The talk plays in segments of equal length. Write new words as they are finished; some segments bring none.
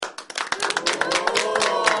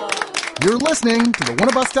You're listening to the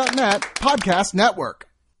oneofus.net podcast network.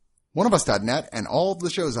 Oneofus.net and all of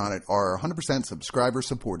the shows on it are 100% subscriber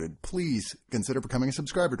supported. Please consider becoming a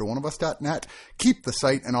subscriber to oneofus.net. Keep the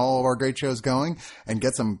site and all of our great shows going and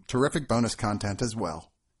get some terrific bonus content as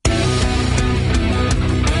well.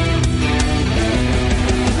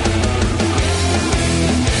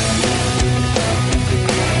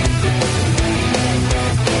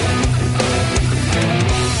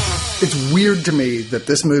 It's weird to me that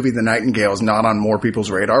this movie, The Nightingale, is not on more people's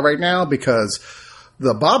radar right now because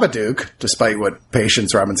The Babadook, despite what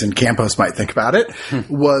Patience Robinson Campos might think about it,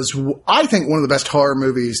 was, I think, one of the best horror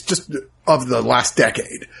movies just of the last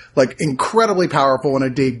decade. Like, incredibly powerful in a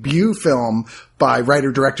debut film by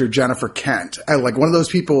writer-director Jennifer Kent. And, like, one of those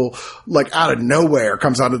people, like, out of nowhere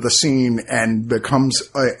comes onto the scene and becomes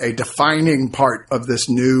a defining part of this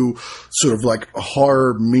new sort of, like,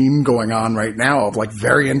 horror meme going on right now of, like,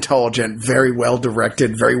 very intelligent, very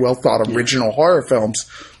well-directed, very well-thought original horror films.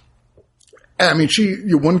 I mean,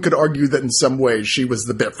 one could argue that in some ways she was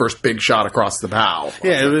the first big shot across the bow.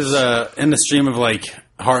 Yeah, it was in the stream of like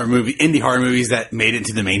indie horror movies that made it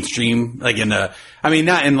to the mainstream. Like not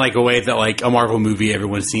in like a way that like a Marvel movie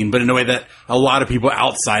everyone's seen, but in a way that a lot of people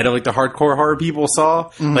outside of like the hardcore horror people saw.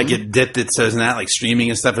 Mm-hmm. Like it dipped its toes in that, like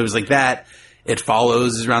streaming and stuff. It was like that. It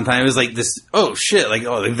Follows around time. It was like this, like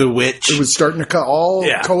The Witch. It was starting to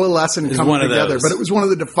coalesce and come together. But it was one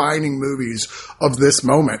of the defining movies of this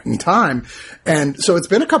moment in time. And so it's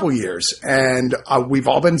been a couple years, and we've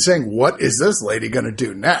all been saying, what is this lady going to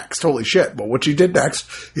do next? Holy shit. Well, what she did next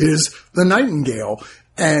is The Nightingale.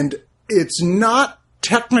 And it's not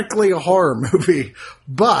technically a horror movie,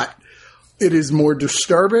 but it is more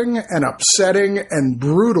disturbing and upsetting and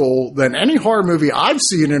brutal than any horror movie I've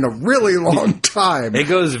seen in a really long time. It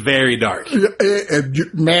goes very dark.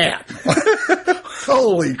 Man.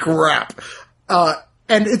 Holy crap.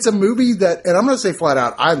 And it's a movie that, and I'm going to say flat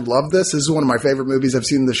out, I love this. This is one of my favorite movies I've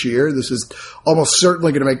seen this year. This is almost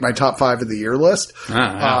certainly going to make my top 5 of the year list.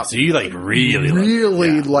 So you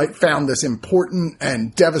found this important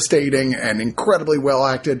and devastating and incredibly well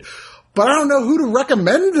acted. But I don't know who to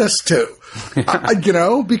recommend this to,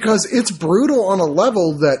 because it's brutal on a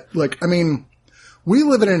level that, we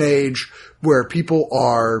live in an age where people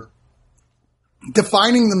are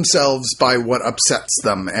defining themselves by what upsets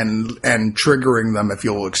them and triggering them, if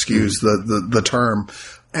you'll excuse the term,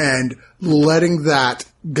 and letting that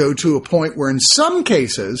go to a point where in some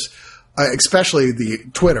cases, especially the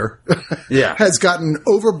Twitter, has gotten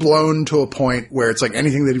overblown to a point where it's like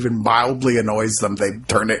anything that even mildly annoys them, they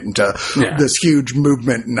turn it into this huge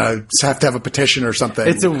movement and have to have a petition or something.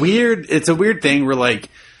 It's a weird thing where like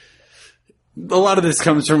a lot of this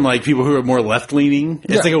comes from like people who are more left leaning.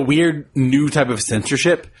 It's like a weird new type of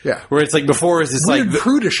censorship. Yeah, where it's like before it's just weird like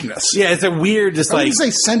prudishness. Yeah, it's a weird just I wouldn't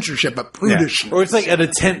say censorship, but prudishness. Yeah. Or it's like an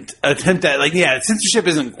attempt at censorship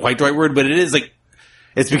isn't quite the right word, but it is like.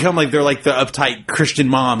 It's become like they're like the uptight Christian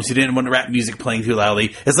moms who didn't want rap music playing too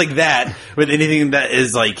loudly. It's like that with anything that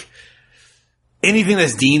is like anything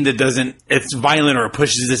that's deemed that it's violent or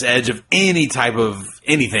pushes this edge of any type of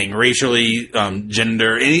anything, racially,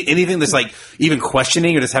 gender, anything that's like even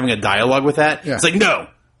questioning or just having a dialogue with that. Yeah. It's like no,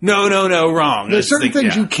 wrong. There's certain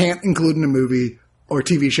things you can't include in a movie or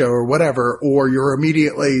TV show or whatever, or you're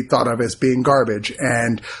immediately thought of as being garbage,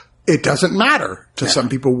 and it doesn't matter to some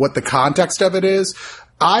people what the context of it is.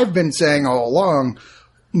 I've been saying all along,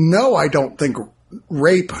 no, I don't think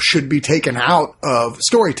rape should be taken out of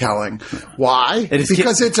storytelling. Why?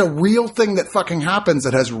 Because it's a real thing that fucking happens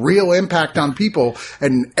that has real impact on people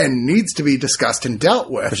and needs to be discussed and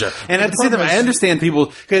dealt with. For sure. And at the same time, I understand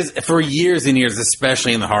people, because for years and years,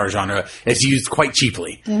 especially in the horror genre, it's used quite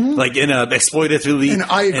cheaply. Mm-hmm. Like in a exploitatively. And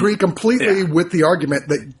I agree completely with the argument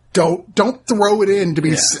that don't throw it in to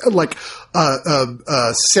be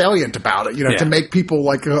salient about it, to make people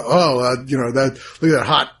like, look at that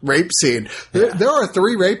hot rape scene. There are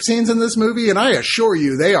 3 rape scenes in this movie, and I assure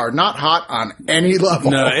you they are not hot on any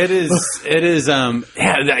level. No, it is,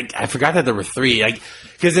 I forgot that there were 3,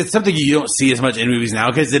 because it's something you don't see as much in movies now,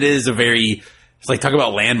 because it's like, talk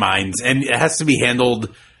about landmines, and it has to be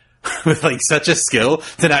handled with like such a skill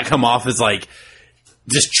to not come off as like,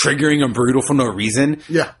 just triggering and brutal for no reason.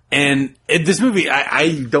 Yeah. And this movie,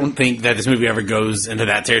 I don't think that this movie ever goes into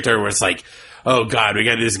that territory where it's like, oh God, we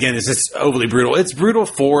got to do this again. It's just overly brutal. It's brutal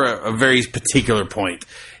for a very particular point.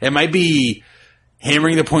 It might be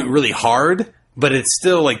hammering the point really hard, but it's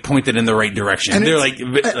still like pointed in the right direction. And they're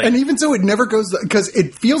and even so, it never goes, because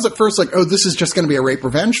it feels at first like, oh, this is just going to be a rape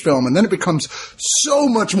revenge film, and then it becomes so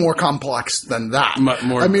much more complex than that.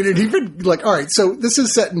 I mean, it even like, all right, so this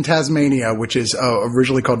is set in Tasmania, which is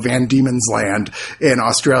originally called Van Diemen's Land in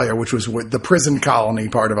Australia, which was the prison colony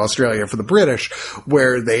part of Australia for the British,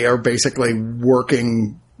 where they are basically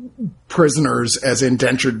working prisoners as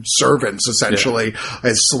indentured servants, essentially,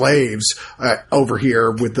 as slaves over here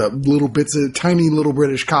with the little bits of tiny little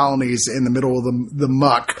British colonies in the middle of the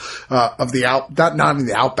muck of the not in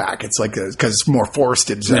the outback. It's like because it's more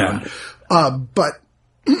forested zone. Yeah. But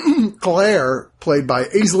Claire, played by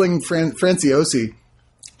Aisling Franciosi,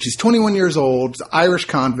 she's 21 years old, Irish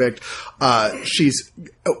convict.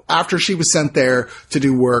 After she was sent there to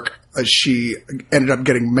do work, she ended up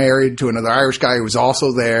getting married to another Irish guy who was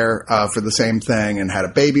also there for the same thing and had a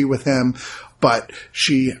baby with him. But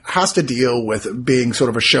she has to deal with being sort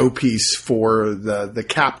of a showpiece for the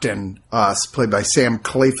captain, played by Sam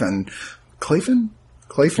Claflin. Claflin?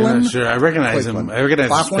 Yeah, sure, I recognize him. I recognize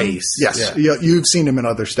Claflin? his face. Yes, yeah. You've seen him in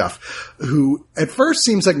other stuff. Who at first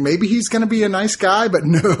seems like maybe he's going to be a nice guy, but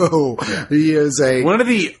no, he is one of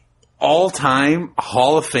the all-time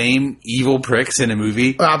Hall of Fame evil pricks in a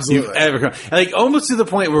movie. Absolutely, you've ever come. Like almost to the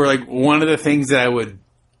point where like one of the things that I would.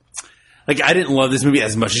 Like, I didn't love this movie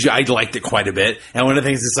as much as you. I liked it quite a bit. And one of the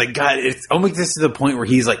things is like, God, it's almost gets to the point where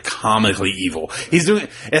he's like comically evil. He's doing,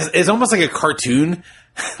 it's almost like a cartoon,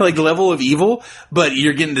 like level of evil, but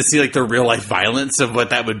you're getting to see like the real life violence of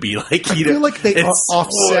what that would be like. I feel like they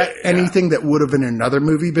offset anything that would have in another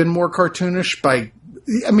movie been more cartoonish by,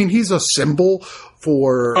 I mean, he's a symbol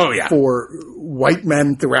for white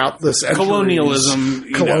men throughout the centuries.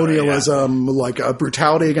 Colonialism, like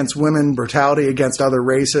brutality against women, brutality against other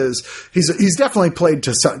races. He's definitely played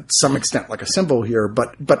to some extent like a symbol here,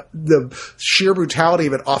 but the sheer brutality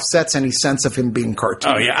of it offsets any sense of him being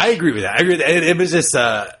cartoonish. Oh yeah, I agree with that. I agree with that. It was just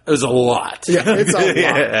it was a lot. Yeah, it's a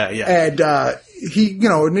lot. And he,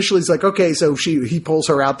 initially he's like, okay, so he pulls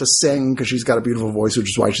her out to sing because she's got a beautiful voice, which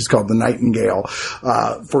is why she's called the Nightingale,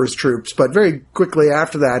 for his troops. But very quickly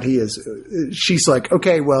after that, she's like,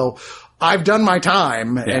 okay, well, I've done my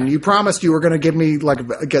time, and you promised you were going to give me, like,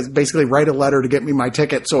 basically write a letter to get me my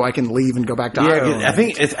ticket so I can leave and go back to Ireland. I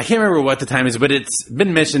think, I can't remember what the time is, but it's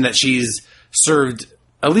been mentioned that she's served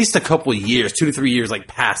at least a couple of years, 2 to 3 years, like,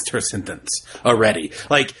 past her sentence already.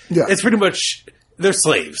 Like, it's pretty much... They're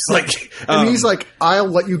slaves. Like, and he's like, I'll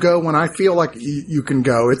let you go when I feel like you can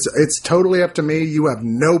go. It's totally up to me. You have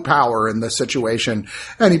no power in this situation.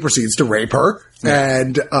 And he proceeds to rape her. Yeah.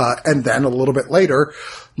 And then a little bit later,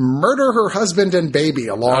 murder her husband and baby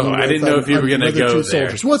along with I didn't know if you were going to go there.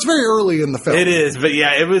 Soldiers. Well, it's very early in the film. It is, but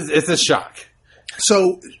yeah, it's a shock.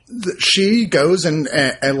 So she goes and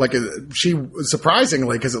like she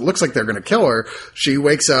surprisingly, because it looks like they're going to kill her. She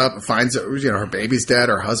wakes up and finds that her baby's dead,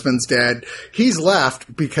 her husband's dead. He's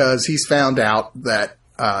left because he's found out that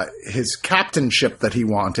his captainship that he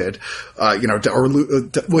wanted,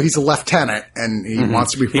 he's a lieutenant and he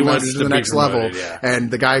wants to be promoted to the next level. Yeah.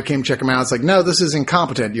 And the guy who came check him out is like, no, this is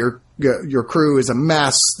incompetent. Your crew is a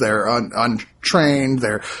mess. They're untrained.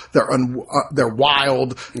 They're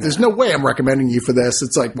wild. Yeah. There's no way I'm recommending you for this.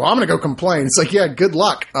 It's like, well, I'm going to go complain. It's like, yeah, good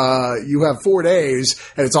luck. You have 4 days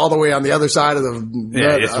and it's all the way on the other side of the,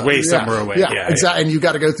 it's way somewhere away. Yeah, exactly. And you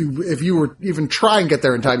got to go through, if you were even try and get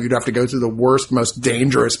there in time, you'd have to go through the worst, most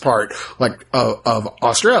dangerous part, like, of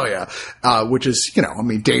Australia, which is,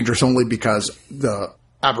 dangerous only because the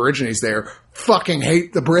Aborigines there fucking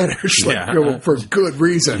hate the British, for good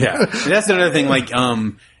reason. Yeah, and that's another thing. Like,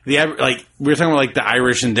 we were talking about like the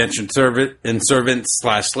Irish indentured servants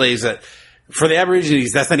 / slaves. That for the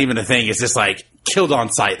Aborigines, that's not even a thing. It's just like killed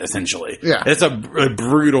on sight, essentially. Yeah, it's a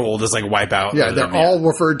brutal, just like wipe out. Yeah, they're all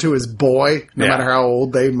referred to as boy, no matter how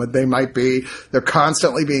old they might be. They're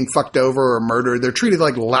constantly being fucked over or murdered. They're treated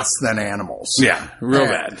like less than animals. Yeah, real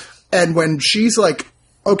bad. And when she's like,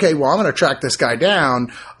 okay, well, I'm going to track this guy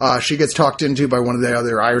down. She gets talked into by one of the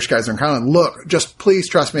other Irish guys in Conlon. Look, just please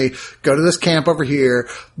trust me. Go to this camp over here.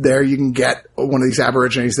 There you can get one of these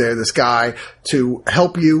Aborigines there, this guy, to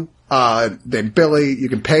help you. Named Billy. You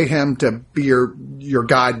can pay him to be your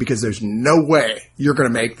guide because there's no way you're going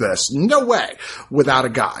to make this. No way without a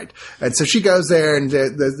guide. And so she goes there and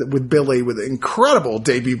with Billy with an incredible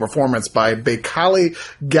debut performance by Bekali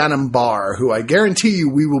Ganambar, who I guarantee you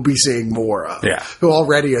we will be seeing more of. Yeah. Who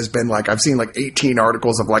already has been like, I've seen like 18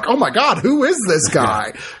 articles of like, oh my God, who is this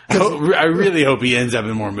guy? I really hope he ends up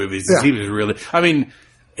in more movies. Yeah. He was really,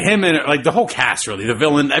 him and like the whole cast, really, the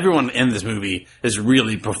villain, everyone in this movie is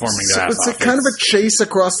really performing their ass off. It's kind of a chase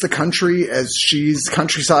across the country as she's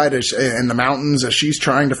countryside in the mountains as she's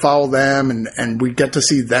trying to follow them, and we get to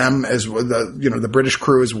see them as the British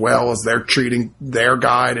crew as well as they're treating their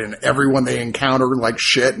guide and everyone they encounter like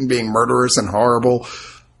shit and being murderous and horrible.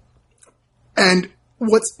 And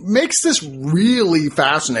what makes this really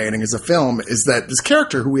fascinating as a film is that this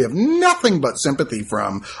character, who we have nothing but sympathy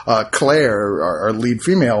from, Claire, our lead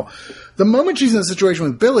female, the moment she's in a situation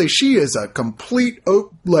with Billy, she is a complete,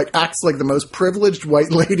 acts like the most privileged white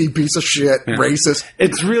lady piece of shit, racist.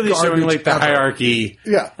 It's really showing like the hierarchy.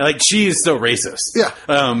 Yeah. Like she is still racist. Yeah.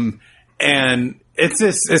 And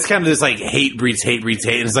it's kind of this like hate breeds hate.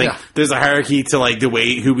 And it's like, there's a hierarchy to like the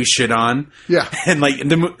way who we shit on. Yeah. And like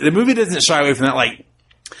the movie doesn't shy away from that. Like,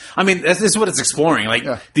 I mean, this is what it's exploring. Like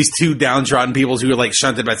these two downtrodden peoples who are like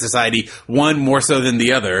shunted by society, one more so than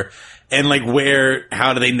the other. And like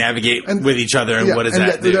how do they navigate with each other and what does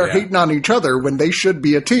that do? They're hating on each other when they should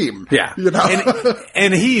be a team. Yeah. You know?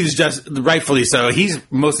 and he's just, rightfully so, he's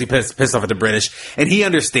mostly pissed off at the British. And he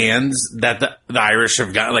understands that the Irish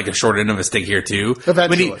have got like a short end of a stick here too.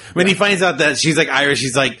 Eventually. When he finds out that she's like Irish,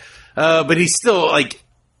 he's like, but he's still like,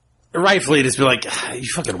 rightfully just be like, you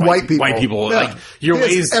fucking white people. Yeah. Like your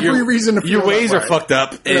ways, your ways are fucked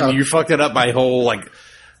up and you fucked it up by whole like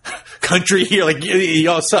country here. Like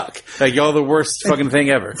y'all suck. Like y'all the worst fucking thing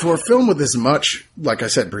ever. For a film with as much, like I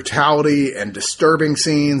said, brutality and disturbing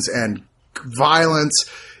scenes and violence,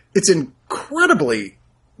 it's incredibly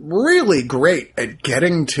really great at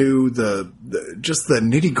getting to the just the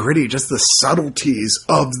nitty gritty, just the subtleties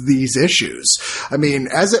of these issues. I mean,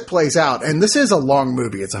 as it plays out, and this is a long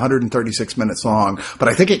movie, it's 136 minutes long, but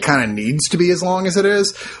I think it kind of needs to be as long as it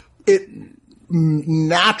is. It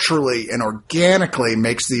naturally and organically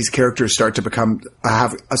makes these characters start to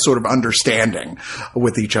have a sort of understanding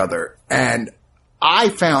with each other. And I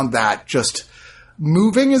found that just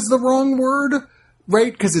moving is the wrong word.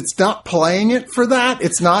 Right? Because it's not playing it for that.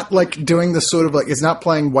 It's not like doing the sort of like, it's not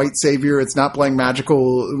playing white savior. It's not playing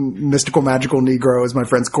mystical magical Negro, as my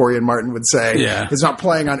friends Corey and Martin would say. Yeah. It's not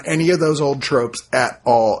playing on any of those old tropes at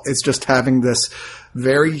all. It's just having this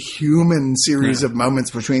very human series of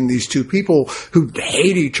moments between these two people who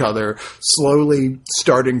hate each other, slowly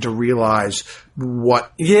starting to realize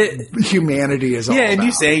what humanity is all about. Yeah, and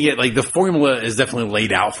you saying it, like, the formula is definitely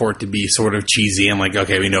laid out for it to be sort of cheesy and like,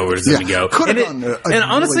 okay, we know where it's going to go. And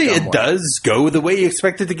honestly, it does go the way you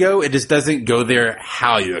expect it to go. It just doesn't go there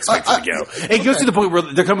how you expect it to go. It goes to the point where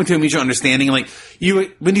they're coming to a mutual understanding. Like,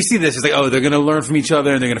 when you see this, it's like, oh, they're going to learn from each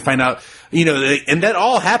other and they're going to find out, and that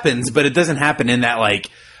all happens, but it doesn't happen in that, like,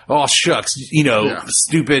 oh, shucks,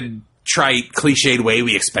 stupid, trite, cliched way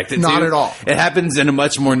we expect it to. Not at all. It happens in a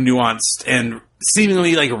much more nuanced and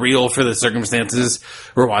seemingly like real for the circumstances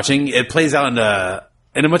we're watching. It plays out in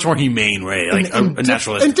a much more humane way, like a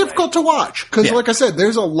naturalistic and difficult to watch. Because, like I said,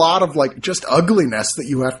 there's a lot of like just ugliness that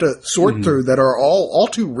you have to sort through that are all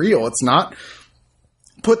too real. It's not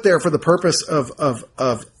put there for the purpose of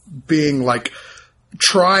being like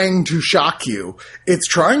trying to shock you. It's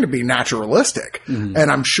trying to be naturalistic. And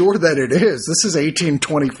I'm sure that it is. This is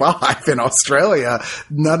 1825 in Australia.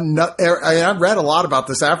 I read a lot about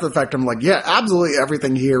this after the fact. I'm like, yeah, absolutely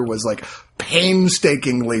everything here was like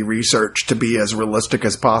painstakingly researched to be as realistic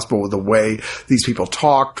as possible with the way these people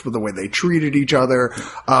talked, with the way they treated each other.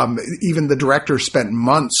 Even the director spent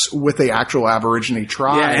months with the actual Aborigine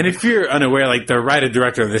tribe. Yeah, and if you're unaware, like the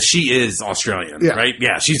writer-director of this, she is Australian, right?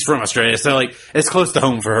 Yeah, she's from Australia, so like it's close to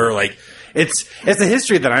home for her. Like it's a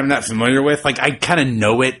history that I'm not familiar with. Like I kind of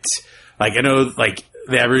know it. Like I know like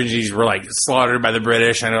the Aborigines were like slaughtered by the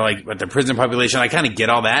British. I know like with the prison population. I kind of get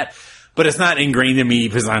all that. But it's not ingrained in me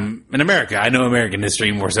because I'm in America. I know American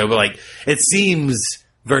history more so, but like it seems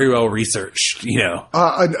very well researched,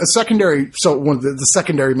 a secondary, so one of the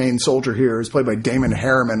secondary main soldier here is played by Damon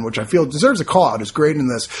Harriman, which I feel deserves a call out. Is great in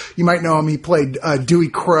this. You might know him. He played Dewey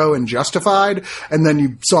Crow in Justified, and then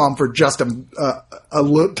you saw him for just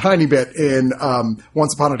a tiny bit in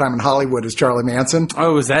Once Upon a Time in Hollywood as Charlie Manson.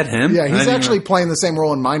 Oh, was that him? Yeah, he's actually playing the same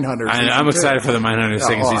role in Mindhunter. I'm excited for the Mindhunter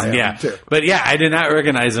second season. Yeah, but yeah, I did not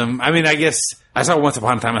recognize him. I mean, I guess I saw Once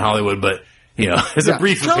Upon a Time in Hollywood, but. It's a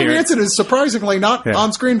brief Charlie appearance. Manson is surprisingly not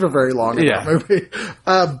on screen for very long in that movie.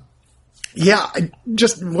 I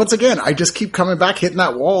just keep coming back, hitting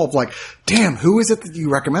that wall of like, damn, who is it that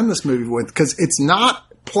you recommend this movie with? Because it's not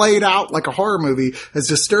played out like a horror movie. As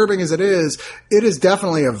disturbing as it is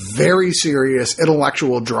definitely a very serious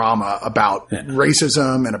intellectual drama about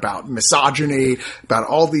racism and about misogyny, about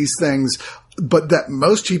all these things. but that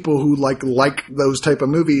most people who like those type of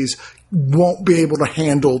movies won't be able to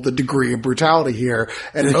handle the degree of brutality here.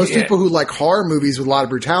 And most people who like horror movies with a lot of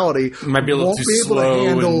brutality might be won't be able to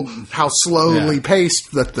handle how slowly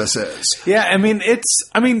paced that this is. Yeah, I mean,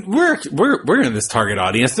 we're in this target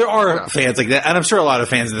audience. There are fans like that, and I'm sure a lot of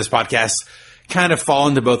fans of this podcast kind of fall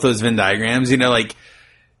into both those Venn diagrams. You know, like,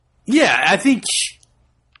 yeah, I think.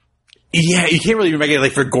 Yeah, you can't really make it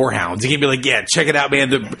like for gorehounds. You can't be like, yeah, check it out, man,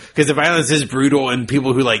 because the violence is brutal, and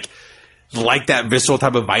people who like that visceral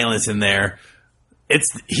type of violence in there, it's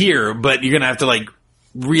here, but you're gonna have to like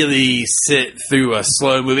really sit through a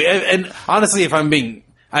slow movie. And honestly, I have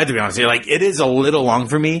to be honest here, like it is a little long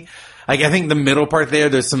for me. Like I think the middle part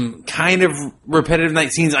there's some kind of repetitive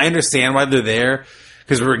night scenes. I understand why they're there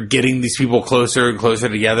because we're getting these people closer and closer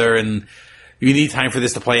together, and you need time for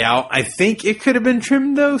this to play out. I think it could have been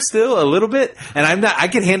trimmed though, still a little bit. And I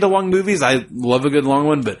can handle long movies. I love a good long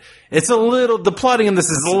one, but it's the plotting in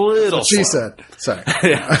this is a little slow. She said, sorry.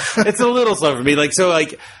 Yeah, it's a little slow for me. Like, so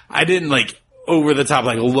like, I didn't like over the top,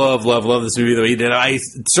 like love this movie the way he did. I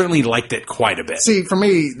certainly liked it quite a bit. See, for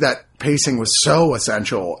me, that pacing was so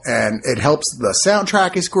essential, and it helps. The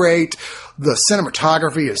soundtrack is great. The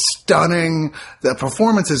cinematography is stunning. The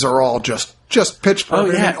performances are all just pitch perfect. Oh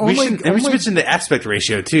yeah, we should mention the aspect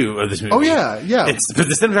ratio too of this movie. Oh yeah. But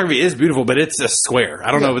the cinematography is beautiful, but it's a square.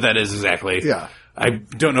 I don't know what that is exactly. Yeah. I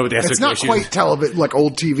don't know what the aspect ratio is. It's not quite television like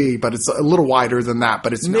old TV, but it's a little wider than that.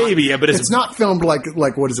 But it's it's not filmed like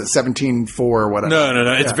what is it, 17:4 or whatever.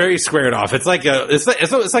 No. It's very squared off. It's like it's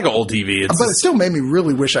like an old TV. But it still made me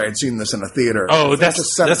really wish I had seen this in a theater. Oh,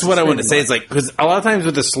 that's what I wanted to say. It's like because a lot of times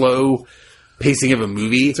with the slow pacing of a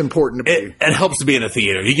movie, it's important to be. It helps to be in a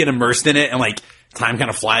theater. You get immersed in it, and like time kind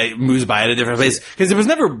of moves by at a different pace because it was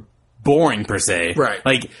never boring per se. Right.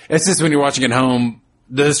 Like it's just when you're watching at home.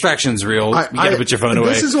 The distraction's real. You gotta put your phone away.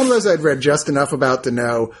 This is one of those I'd read just enough about to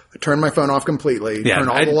know. Turn my phone off completely. Yeah, turn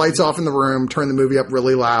all the lights off in the room. Turn the movie up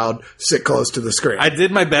really loud. Sit close to the screen. I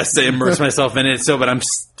did my best to immerse myself in it, but I'm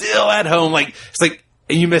still at home. Like it's like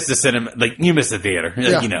you missed the cinema. Like you missed the theater.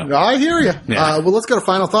 Yeah, you know. I hear you. Yeah. Well, let's go to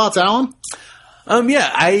final thoughts, Alan.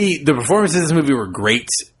 The performances in this movie were great.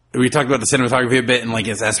 We talked about the cinematography a bit and like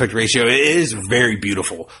its aspect ratio. It is very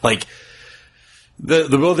beautiful. Like.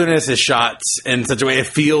 The wilderness is shot in such a way it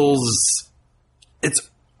feels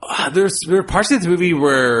there are parts of this movie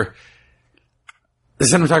where the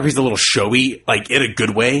cinematography is a little showy, like in a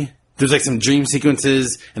good way. There's like some dream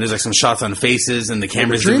sequences and there's like some shots on faces and the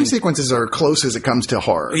cameras. The dream sequences are close as it comes to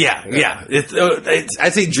horror. Yeah.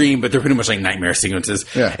 I'd say dream, but they're pretty much like nightmare sequences.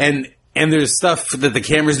 Yeah. And there's stuff that the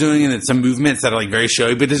camera's doing and some movements that are like very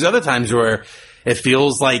showy, but there's other times where it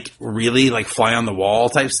feels like really like fly on the wall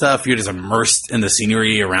type stuff. You're just immersed in the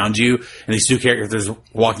scenery around you and these two characters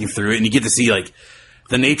walking through it and you get to see like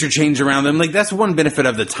the nature change around them. Like that's one benefit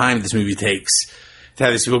of the time this movie takes to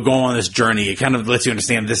have these people go on this journey. It kind of lets you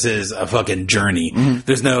understand this is a fucking journey. Mm-hmm.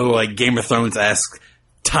 There's no like Game of Thrones-esque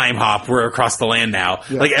time hop. We're across the land now.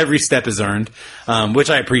 Yeah. Like every step is earned, which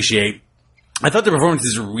I appreciate. I thought the performance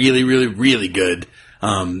is really, really, really good.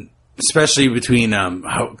 Especially between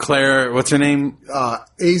Claire, what's her name?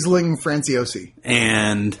 Aisling Franciosi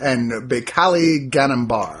and Bekali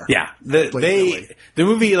Ganambar. Yeah, the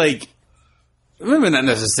movie like maybe not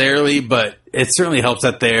necessarily, but it certainly helps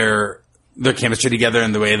that their chemistry together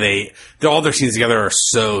and the way all their scenes together are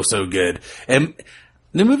so good. And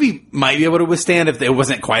the movie might be able to withstand if it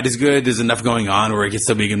wasn't quite as good. There's enough going on where it gets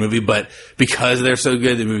to be a good movie, but because they're so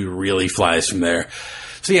good, the movie really flies from there.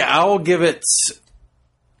 So yeah, I'll give it.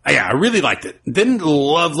 Yeah, I really liked it. Didn't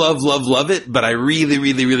love it, but I really,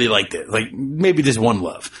 really, really liked it. Like, maybe just one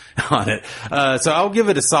love on it. So I'll give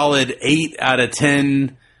it a solid 8 out of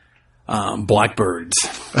 10 blackbirds.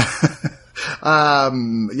 Yeah,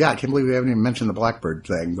 I can't believe we haven't even mentioned the blackbird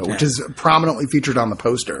thing, but which is prominently featured on the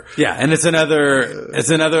poster. Yeah, and it's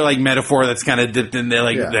another like metaphor that's kind of dipped in there.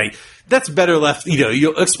 Like that's better left.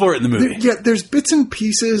 You'll explore it in the movie. There's bits and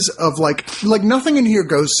pieces of like nothing in here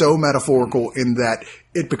goes so metaphorical in that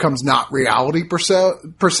it becomes not reality per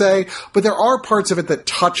se, but there are parts of it that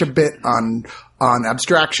touch a bit on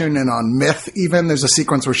abstraction and on myth even. There's a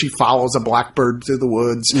sequence where she follows a blackbird through the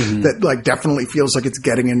woods that like definitely feels like it's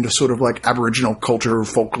getting into sort of like Aboriginal culture,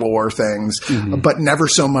 folklore things, but never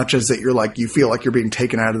so much as that you feel like you're being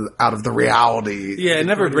taken out of the reality. Yeah, it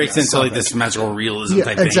never breaks into like this magical realism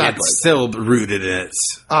type thing. It's still rooted in it.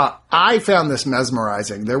 I found this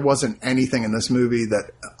mesmerizing. There wasn't anything in this movie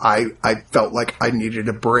that I felt like I needed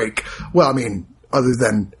a break. Well, I mean, other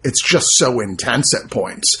than it's just so intense at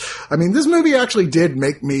points. I mean, this movie actually did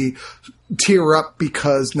make me tear up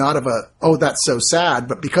because not of that's so sad,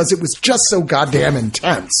 but because it was just so goddamn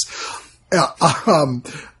intense.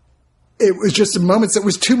 It was just moments that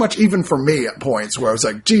was too much even for me at points where I was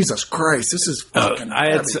like, Jesus Christ, this is fucking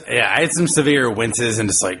I had some severe winces and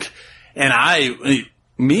just like, and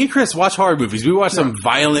me and Chris watch horror movies. We watch some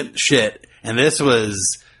violent shit, and this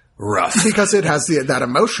was rough. Because it has that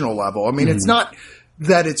emotional level. I mean, it's not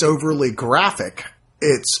that it's overly graphic.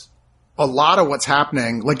 It's a lot of what's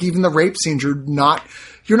happening. Like even the rape scenes, you're not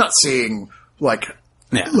seeing like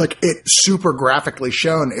it super graphically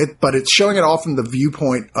shown it, but it's showing it all from the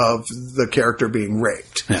viewpoint of the character being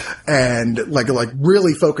raped and like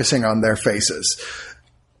really focusing on their faces,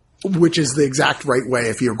 which is the exact right way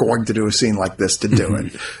if you're going to do a scene like this to do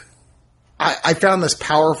it. I found this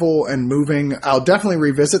powerful and moving. I'll definitely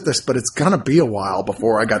revisit this, but it's going to be a while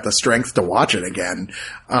before I got the strength to watch it again.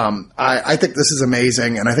 I think this is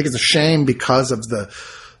amazing, and I think it's a shame because of the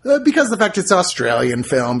fact it's an Australian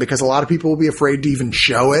film, because a lot of people will be afraid to even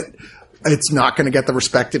show it. It's not going to get the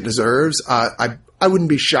respect it deserves. I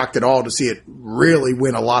wouldn't be shocked at all to see it really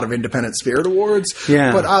win a lot of Independent Spirit Awards.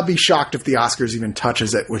 Yeah. But I'll be shocked if the Oscars even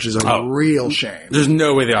touches it, which is a real shame. There's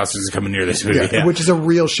no way the Oscars are coming near this movie. Yeah. Which is a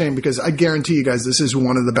real shame, because I guarantee you guys this is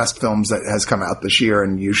one of the best films that has come out this year,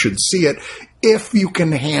 and you should see it if you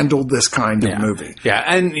can handle this kind of movie. Yeah,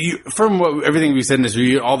 and from everything we said in this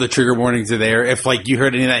review, all the trigger warnings are there. If you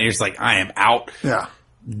heard any of that, and you're just like, I am out. Yeah.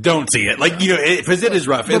 Don't see it. Because it is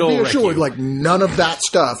rough. But be assured, none of that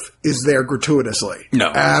stuff is there gratuitously.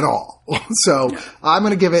 No. At all. So, I'm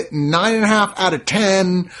going to give it 9.5 out of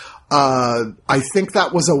 10. I think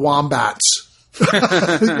that was a Wombat's. You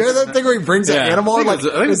know that thing where he brings an animal?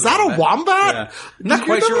 Is that a wombat? Yeah. Not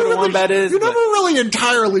quite sure what a wombat is. You're never really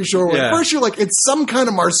entirely sure. First, you're like, it's some kind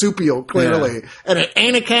of marsupial, clearly. And it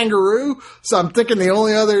ain't a kangaroo. So I'm thinking the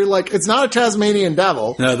only other, it's not a Tasmanian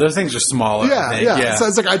devil. No, those things are smaller. Yeah. So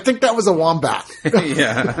it's like, I think that was a wombat.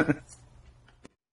 Yeah.